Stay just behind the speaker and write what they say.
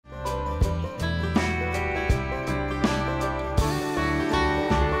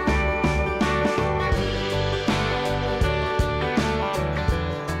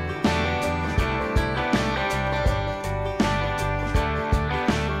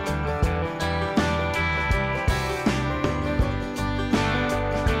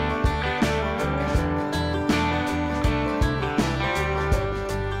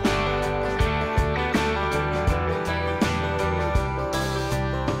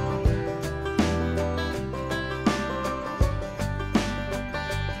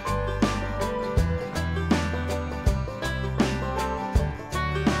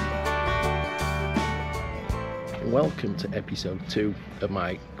welcome to episode 2 of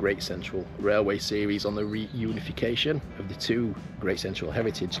my Great Central Railway series on the reunification of the two Great Central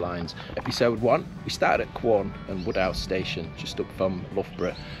heritage lines. Episode 1, we started at Quorn and Woodhouse Station, just up from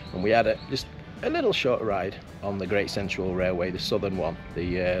Loughborough, and we had just a little short ride on the Great Central Railway, the southern one,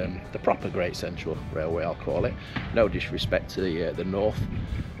 the proper Great Central Railway, I'll call it. No disrespect to the North,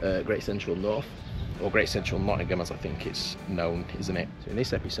 Great Central North, or Great Central Nottingham as I think it's known, isn't it? So in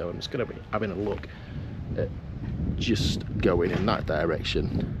this episode I'm just going to be having a look at just going in that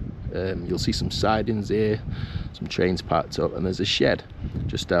direction. You'll see some sidings here, some trains parked up, and there's a shed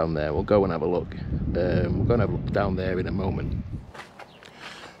just down there. We'll go and have a look. We're going to have a look down there in a moment.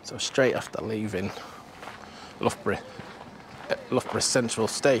 So straight after leaving Loughborough Central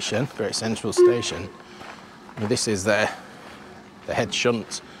Station, Great Central Station, this is the head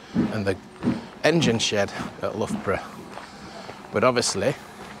shunt and the engine shed at Loughborough. But obviously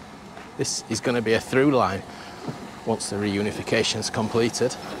this is going to be a through line once the reunification is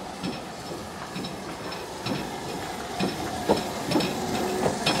completed.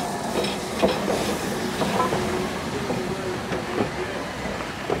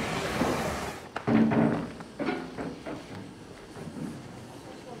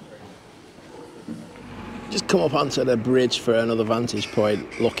 Just come up onto the bridge for another vantage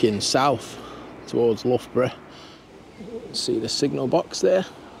point looking south towards Loughborough. See the signal box there?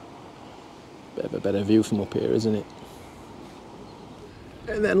 Bit of a better view from up here, isn't it?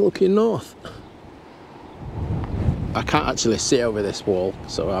 And then looking north. I can't actually see over this wall,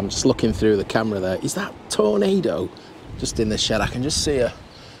 so I'm just looking through the camera there. Is that Tornado just in the shed? I can just see a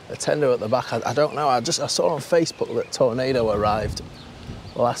tender at the back. I don't know, I saw on Facebook that Tornado arrived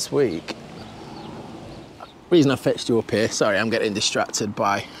last week. Reason I fetched you up here, sorry, I'm getting distracted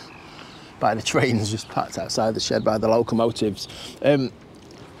by the trains just parked outside the shed, by the locomotives.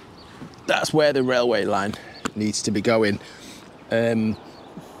 That's where the railway line needs to be going.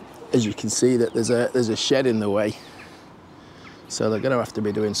 As you can see, that there's a shed in the way, so they're going to have to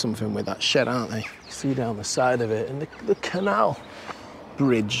be doing something with that shed, aren't they? You see down the side of it, and the canal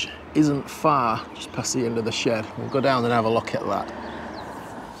bridge isn't far, just past the end of the shed. We'll go down and have a look at that.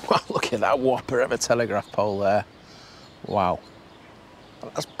 Wow, look at that whopper of a telegraph pole there. Wow.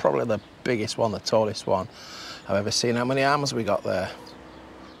 That's probably the biggest one, the tallest one I've ever seen. How many arms have we got there?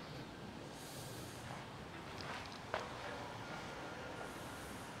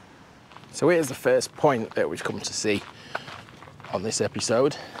 So here's the first point that we've come to see on this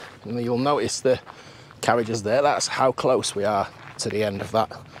episode. And you'll notice the carriages there. That's how close we are to the end of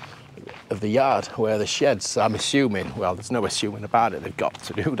the yard where the sheds. I'm assuming, well, there's no assuming about it, they've got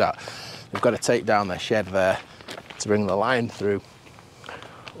to do that. They've got to take down their shed there to bring the line through.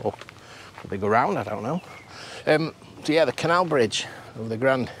 Or they go round, I don't know. So yeah, the canal bridge of the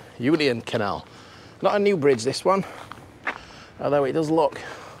Grand Union Canal. Not a new bridge, this one, although it does look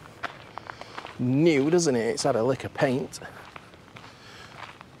new, doesn't it? It's had a lick of paint.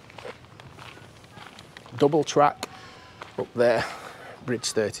 Double track up there,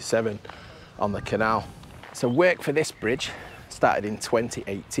 bridge 37 on the canal. So work for this bridge started in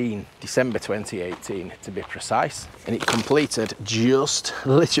 2018, December 2018 to be precise, and it completed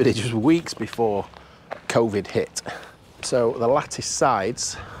literally just weeks before COVID hit. So the lattice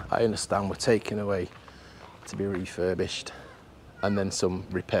sides, I understand, were taken away to be refurbished, and then some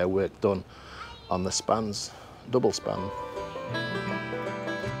repair work done on the spans, double span.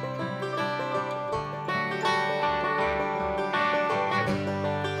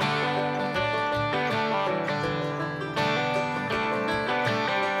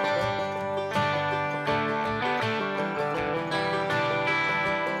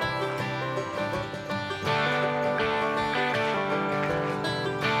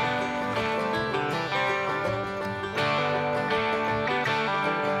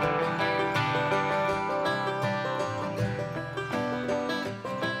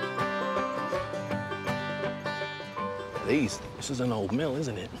 This is an old mill,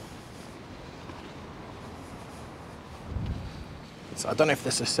 isn't it? So I don't know if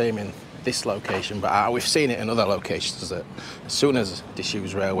this is the same in this location, but we've seen it in other locations that as soon as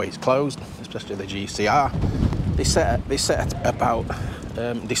disused railways closed, especially the GCR, they set about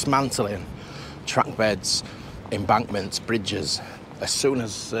dismantling track beds, embankments, bridges as soon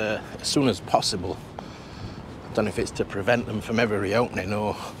as possible. I don't know if it's to prevent them from ever reopening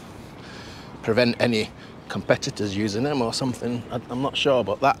or prevent any competitors using them or something. I'm not sure,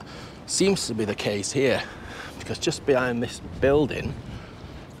 but that seems to be the case here, because just behind this building,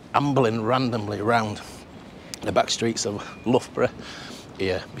 ambling randomly around the back streets of Loughborough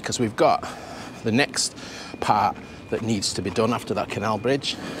here, because we've got the next part that needs to be done after that canal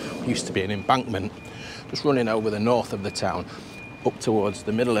bridge. Used to be an embankment just running over the north of the town, up towards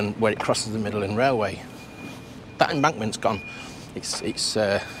the Midland, where it crosses the Midland Railway. That embankment's gone. It's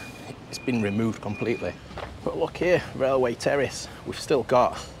been removed completely. But look here, Railway Terrace. We've still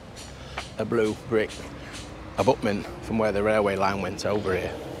got a blue brick abutment from where the railway line went over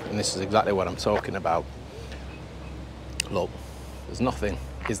here, and this is exactly what I'm talking about. Look, there's nothing,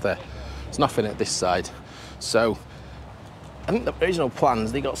 is there? There's nothing at this side. So I think the original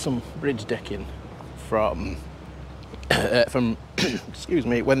plans, they got some bridge decking from excuse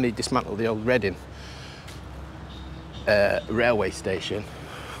me, when they dismantled the old Reading railway station.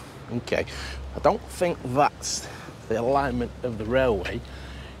 Okay, I don't think that's the alignment of the railway.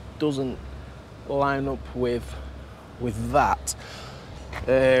 Doesn't line up with that.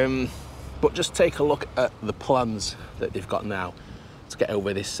 But just take a look at the plans that they've got now to get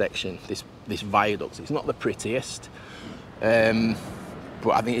over this section, this viaduct. It's not the prettiest, but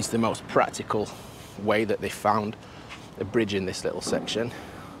I think it's the most practical way that they found a bridge in this little section.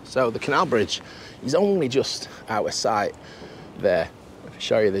 So the canal bridge is only just out of sight there. I'll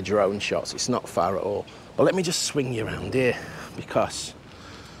show you the drone shots. It's not far at all. But let me just swing you around here, because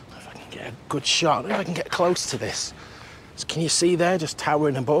if I can get a good shot, if I can get close to this. So can you see there, just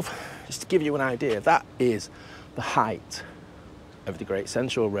towering above? Just to give you an idea, that is the height of the Great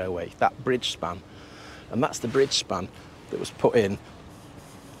Central Railway, that bridge span. And that's the bridge span that was put in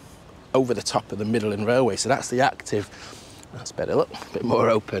over the top of the Midland Railway. So that's the active, that's better, look, a bit more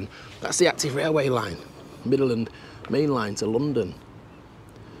open. That's the active railway line, Midland Mainline to London.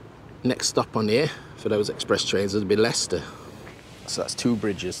 Next stop on here for those express trains would be Leicester. So that's two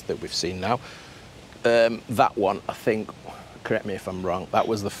bridges that we've seen now. That one, I think, correct me if I'm wrong, that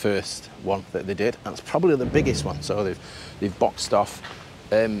was the first one that they did. That's probably the biggest one. So they've boxed off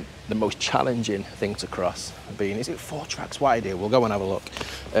the most challenging thing to cross, being, is it 4 tracks wide here? We'll go and have a look.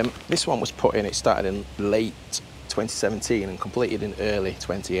 This one was put in, it started in late 2017 and completed in early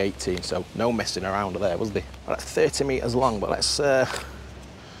 2018. So no messing around there, was there? Well, that's 30 metres long, but let's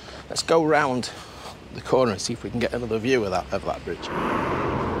go round the corner and see if we can get another view of that bridge.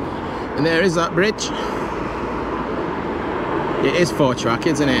 And there is that bridge. It is 4 track,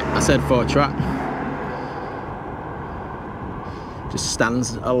 isn't it? I said 4 track. Just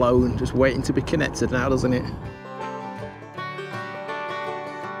stands alone, just waiting to be connected now, doesn't it?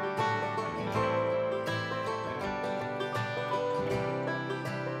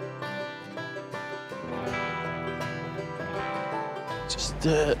 Just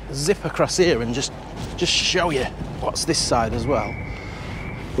zip across here and just show you what's this side as well.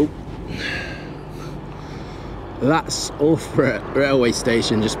 Ooh. That's Loughborough Railway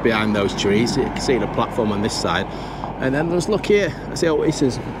Station just behind those trees. You can see the platform on this side. And then let's look here. I see, oh, this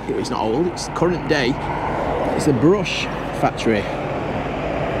is, it's not old, it's current day. It's a brush factory.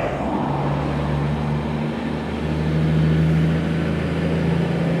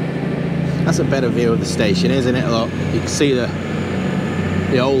 That's a better view of the station, isn't it? Look, you can see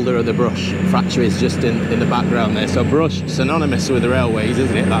the older of the brush factories just in the background there. So brush, synonymous with the railways,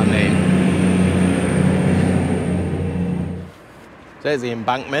 isn't it, that name? There's the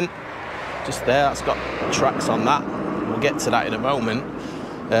embankment, just there, that's got tracks on that. We'll get to that in a moment,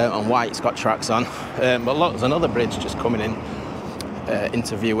 on why it's got tracks on. But look, there's another bridge just coming in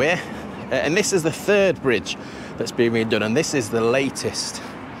into view here. And this is the 3rd bridge that's being redone, and this is the latest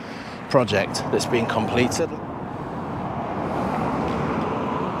project that's been completed.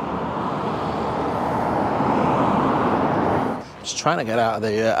 Just trying to get out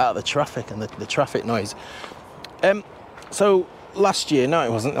of the traffic and the traffic noise. So last year, no,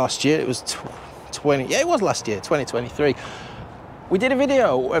 it wasn't last year, it was 2023. We did a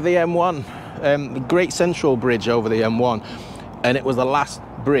video of the M1, the Great Central Bridge over the M1, and it was the last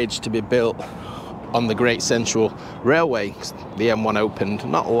bridge to be built on the Great Central Railway. The M1 opened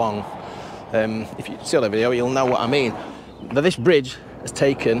not long. If you see the video, you'll know what I mean. Now, this bridge has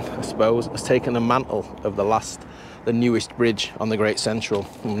taken, I suppose, the mantle of the newest bridge on the Great Central.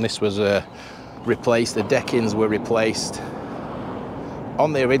 And this was replaced, the deckings were replaced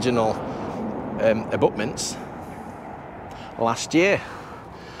on the original abutments last year.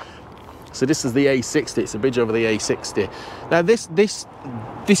 So this is the A60, it's a bridge over the A60. Now this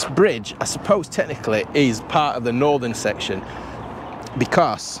bridge, I suppose technically, is part of the northern section,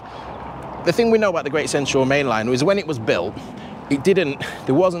 because the thing we know about the Great Central Mainline was when it was built,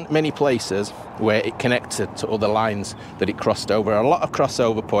 there wasn't many places where it connected to other lines that it crossed over. A lot of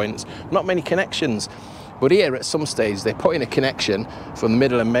crossover points, not many connections. But here at some stage they put in a connection from the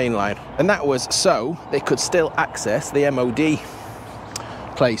Midland Mainline, and that was so they could still access the MOD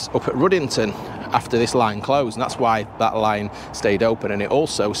place up at Ruddington after this line closed, and that's why that line stayed open. And it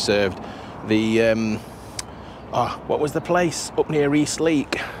also served the Oh, what was the place up near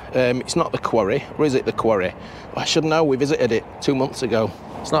Eastleek? It's not the Quarry, or is it the Quarry? I should know, we visited it 2 months ago.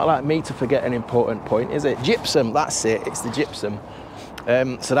 It's not like me to forget an important point, is it? Gypsum, that's it, it's the gypsum.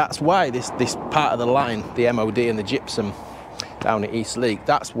 So that's why this part of the line, the MOD and the gypsum down at Eastleek,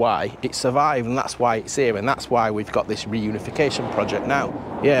 that's why it survived, and that's why it's here, and that's why we've got this reunification project now.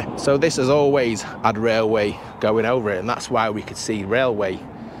 Yeah, so this has always had railway going over it, and that's why we could see railway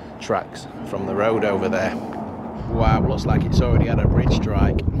tracks from the road over there. Wow, looks like it's already had a bridge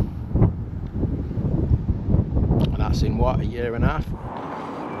strike. And that's in what, a year and a half?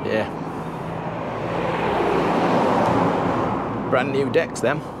 Yeah. Brand new decks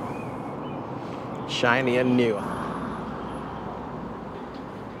then. Shiny and new.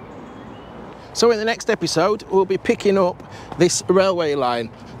 So in the next episode, we'll be picking up this railway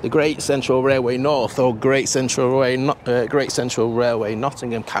line, the Great Central Railway North, or Great Central Railway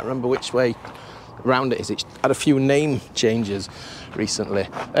Nottingham. Can't remember which way round it is. It's had a few name changes recently.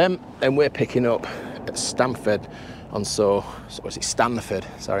 And we're picking up at Stanford on Soar, so is it Stanford?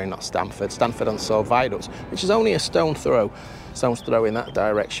 Sorry, not Stamford. Stanford on Soar viaduct, which is only a stone's throw in that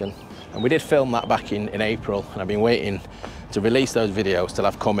direction. And we did film that back in April, and I've been waiting to release those videos till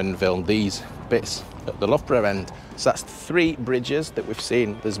I've come and filmed these bits at the Loughborough end. So that's 3 bridges that we've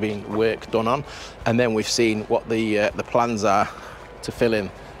seen there's been work done on, and then we've seen what the plans are to fill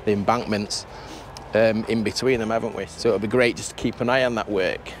in the embankments in between them, haven't we? So it'll be great just to keep an eye on that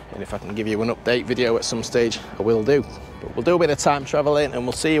work, and if I can give you an update video at some stage, I will do. But we'll do a bit of time travelling, and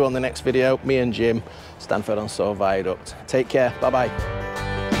we'll see you on the next video. Me and Jim, Stanford on Soar Viaduct. Take care, bye bye.